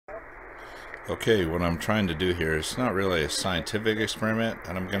Okay, what I'm trying to do here is not really a scientific experiment,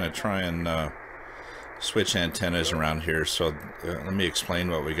 and I'm going to try and switch antennas around here. So let me explain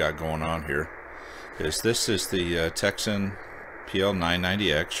what we got going on here. This is the Tecsun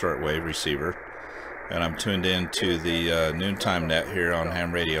PL990X shortwave receiver, and I'm tuned in to the noontime net here on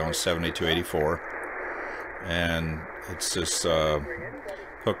ham radio on 7284, and it's just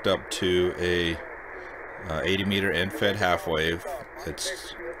hooked up to a 80 meter end fed half wave.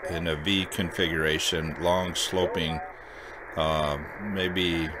 It's in a V configuration, long sloping.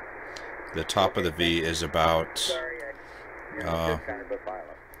 Maybe the top of the V is about I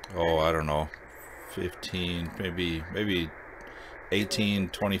don't know, 15, maybe 18,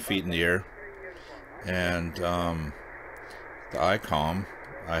 20 feet in the air. And the ICOM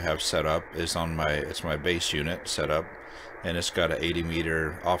I have set up is on it's my base unit set up, and it's got an 80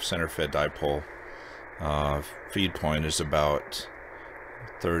 meter off center fed dipole. Feed point is about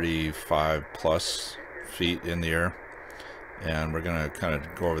 35 plus feet in the air, and we're going to kind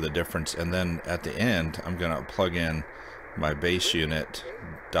of go over the difference, and then at the end I'm going to plug in my base unit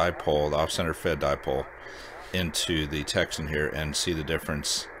dipole, the off center fed dipole, into the Tecsun here and see the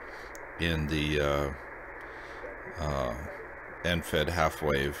difference in the end fed half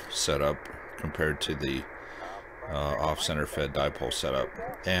wave setup compared to the off center fed dipole setup,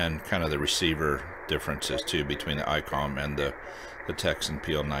 and kind of the receiver differences too between the ICOM and the Tecsun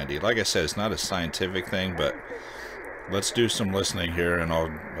PL90. Like I said, it's not a scientific thing, but let's do some listening here and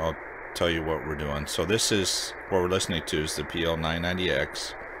I'll tell you what we're doing. So this is what we're listening to, is the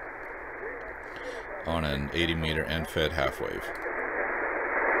PL990X on an 80 meter end fed half wave.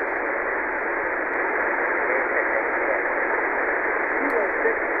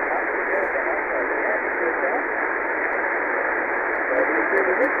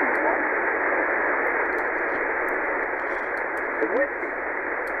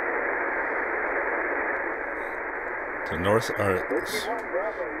 The north, or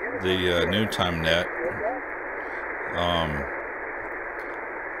the noontime net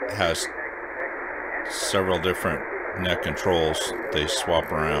has several different net controls. They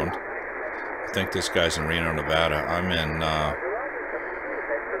swap around. I think this guy's in Reno, Nevada. I'm in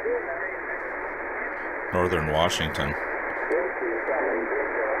northern Washington.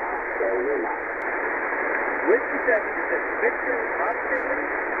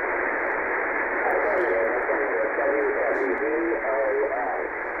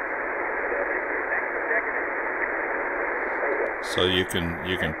 So you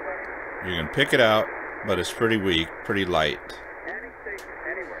can pick it out, but it's pretty weak, pretty light.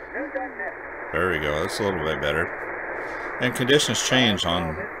 There we go. That's a little bit better. And conditions change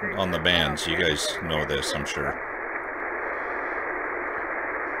on the bands. You guys know this, I'm sure.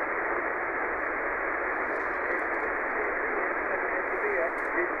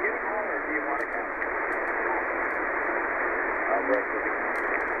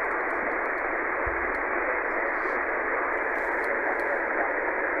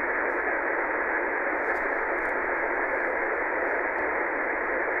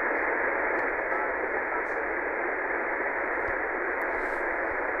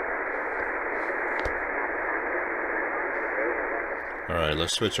 Alright,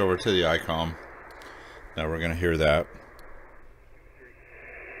 let's switch over to the ICOM. Now we're going to hear that.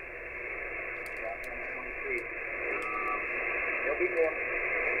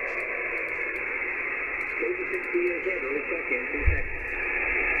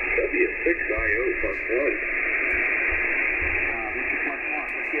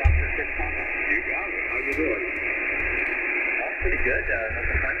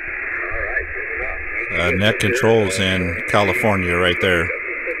 Net controls in California right there.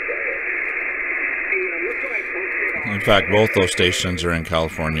 In fact, both those stations are in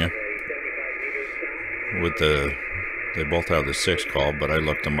California. With they both have the 6 call, but I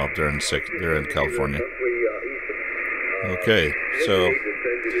looked them up. They're in California. Okay, so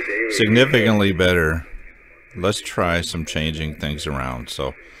significantly better. Let's try some changing things around.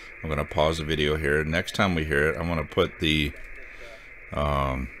 So I'm going to pause the video here. Next time we hear it, I'm going to put the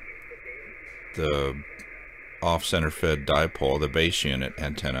off center fed dipole, the base unit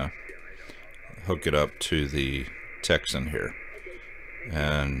antenna, hook it up to the Tecsun here,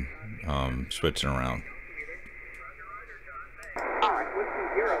 and switch it around.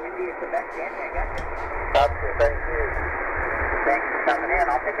 Thanks for coming in.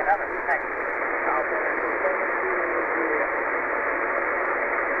 I'll pick another. Thanks.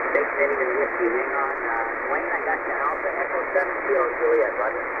 Big City and Whiskey, hang on. Wayne, I got you. Alpha Echo 7 Kilo Juliet,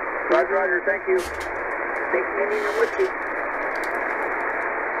 Roger. Roger, Roger, thank you. Big City and Whiskey.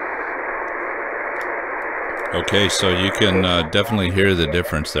 Okay, so you can definitely hear the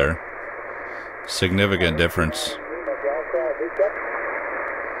difference there. Significant difference.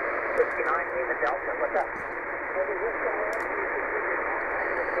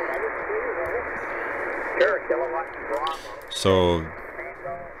 So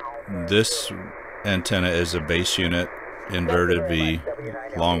this antenna is a base unit inverted V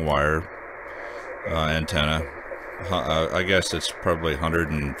long wire antenna. I guess it's probably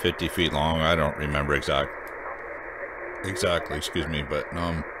 150 feet long. I don't remember exactly, excuse me, but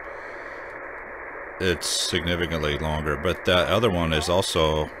it's significantly longer. But that other one is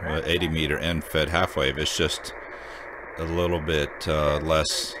also 80 meter end fed half wave. It's just a little bit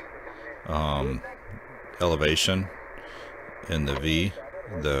less elevation in the V,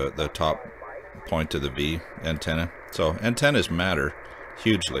 the top point of the V antenna. So antennas matter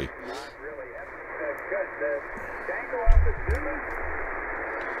hugely.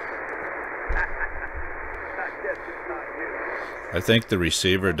 I think the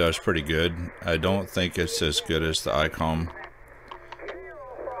receiver does pretty good. I don't think it's as good as the ICOM,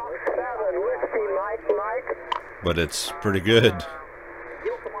 but it's pretty good.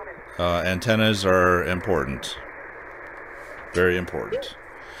 Antennas are important, very important,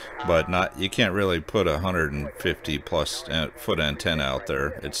 but not. You can't really put a 150 plus foot antenna out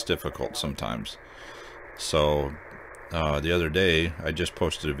there. It's difficult sometimes. So the other day I just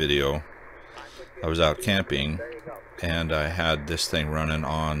posted a video. I was out camping and I had this thing running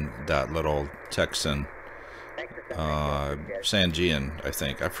on that little Tecsun Sangean, I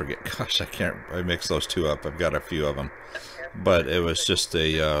think. I forget. Gosh, I mix those two up. I've got a few of them, but it was just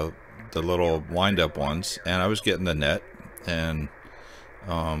the little wind-up ones, and I was getting the net, and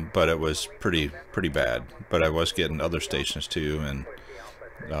but it was pretty bad. But I was getting other stations too, and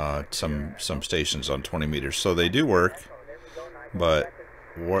some stations on 20 meters. So they do work, but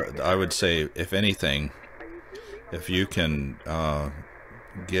I would say, if anything, if you can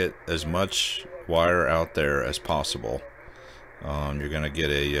get as much wire out there as possible, you're going to get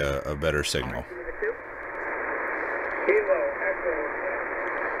a better signal.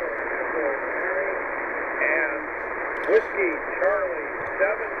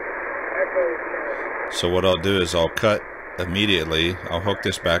 So what I'll do is I'll cut immediately. I'll hook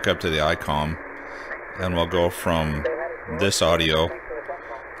this back up to the ICOM, and we'll go from this audio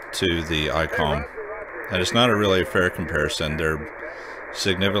to the ICOM. And it's not a really fair comparison. They're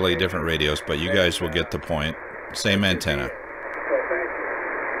significantly different radios, but you guys will get the point. Same antenna.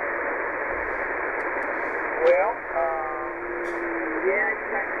 Well, yeah, it's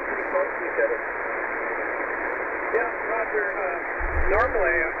pretty close to each other. Yeah, Roger,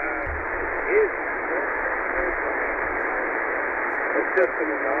 normally it's just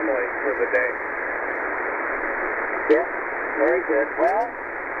an anomaly for the day. Yeah, very good. Well,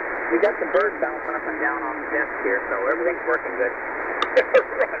 we got the birds bouncing up and down on the desk here, so everything's working good.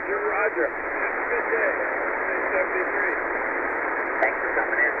 Roger. Good day. 73. Thanks for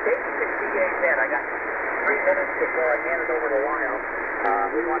coming in. Station 68 head. I got 3 minutes before I hand it over to Lyle.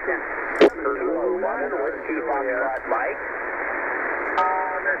 We want them. Mike.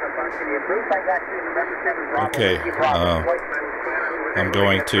 There's a bunch of you. Bruce, I got you. November 7 Bravo. Okay. I'm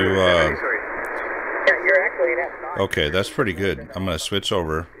going to. You're actually at. Okay, that's pretty good. I'm going to switch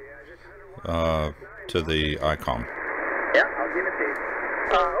over to the ICOM. Yeah, I'll give it to you.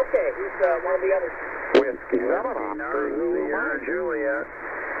 Okay, who's one of the others? Whiskey 79 Juliet.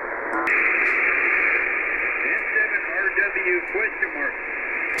 N7RW question mark.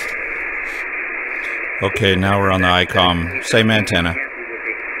 Okay, now we're on the ICOM. Same antenna. So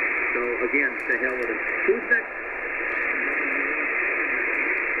again, to hell with it. Who's next?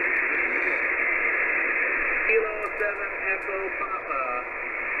 Kilo 7 Echo Papa.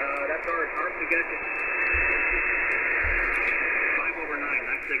 That's ours. We got you. 5/9.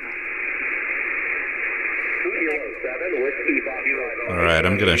 That signal. All right,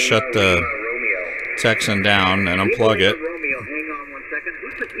 I'm going to shut the Tecsun down and unplug it.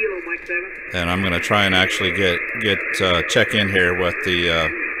 And I'm going to try and actually check in here with the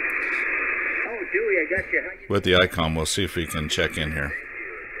ICOM. We'll see if we can check in here.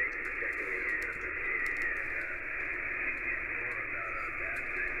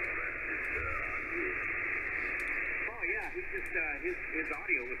 Oh yeah, his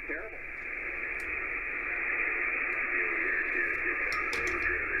audio was terrible.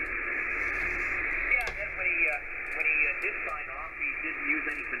 Yeah, and then when he did sign off, he didn't use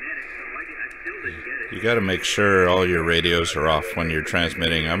any phonetics, so I still didn't get it. You got to make sure all your radios are off when you're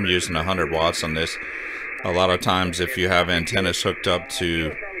transmitting. I'm using 100 watts on this. A lot of times, if you have antennas hooked up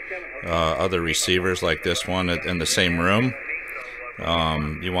to other receivers like this one in the same room,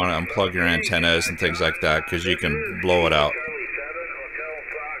 you want to unplug your antennas and things like that, because you can blow it out.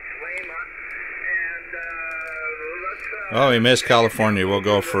 Oh, he missed California. We'll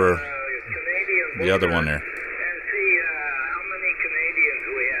go for Canadian the other one there. and see how many Canadians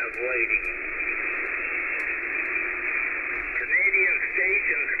we have waiting. Canadian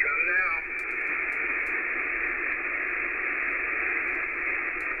stations come now.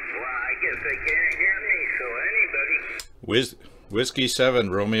 Well, I guess they can't hear me, so anybody. Whiskey 7,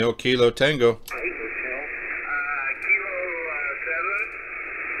 Romeo Kilo Tango. Kilo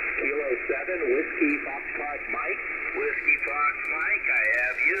 7, Whiskey Foxtrot Mike. Whiskey Fox Mike, I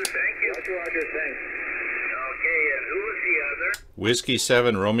have you, thank you. Roger, thanks. Okay, and who was the other? Whiskey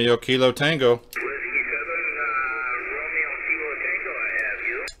 7, Romeo Kilo Tango. Whiskey 7, Romeo Kilo Tango, I have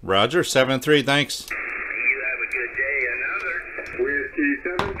you. Roger, 7-3, thanks. You have a good day, another. Whiskey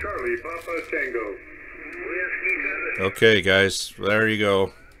 7, Charlie Papa Tango. Whiskey 7. Okay, guys, there you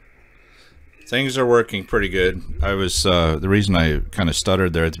go. Things are working pretty good. I was the reason I kind of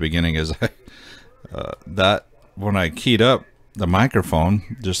stuttered there at the beginning is that when I keyed up the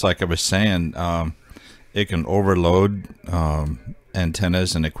microphone, just like I was saying, it can overload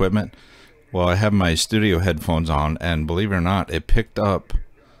antennas and equipment. Well, I have my studio headphones on, and believe it or not, it picked up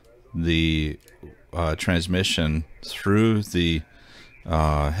the transmission through the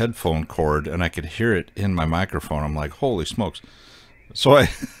headphone cord, and I could hear it in my microphone. I'm like, holy smokes. So I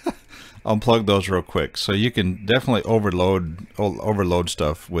unplug those real quick. So you can definitely overload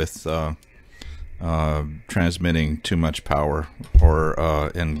stuff with transmitting too much power,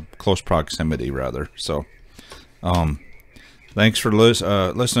 or in close proximity rather. So thanks for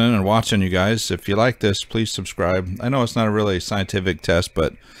listening and watching, you guys. If you like this, please subscribe. I know it's not a really scientific test,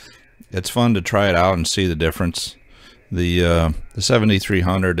 but it's fun to try it out and see the difference. The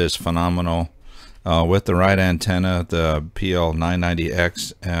 7300 is phenomenal. With the right antenna, the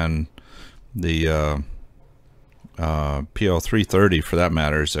PL990X, and the PL330 for that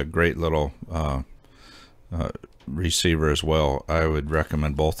matter is a great little receiver as well. I would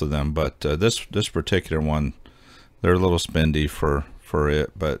recommend both of them, but this particular one, they're a little spendy for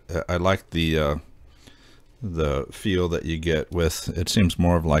it, but I like the feel that you get with it. Seems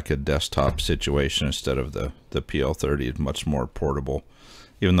more of like a desktop situation instead of the PL30. Is much more portable,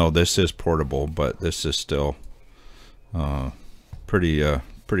 even though this is portable, but this is still pretty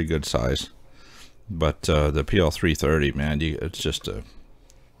good size. But the PL330, man, it's just a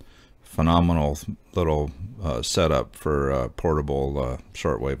phenomenal little setup for portable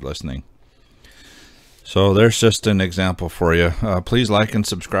shortwave listening. So there's just an example for you. Please like and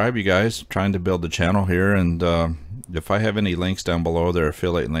subscribe, you guys. Trying to build the channel here, and if I have any links down below, they're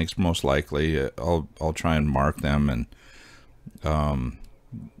affiliate links most likely. I'll try and mark them and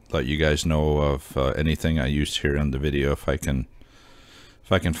let you guys know of anything I used here in the video. If I can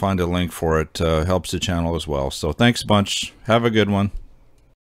find a link for it, helps the channel as well. So thanks a bunch. Have a good one.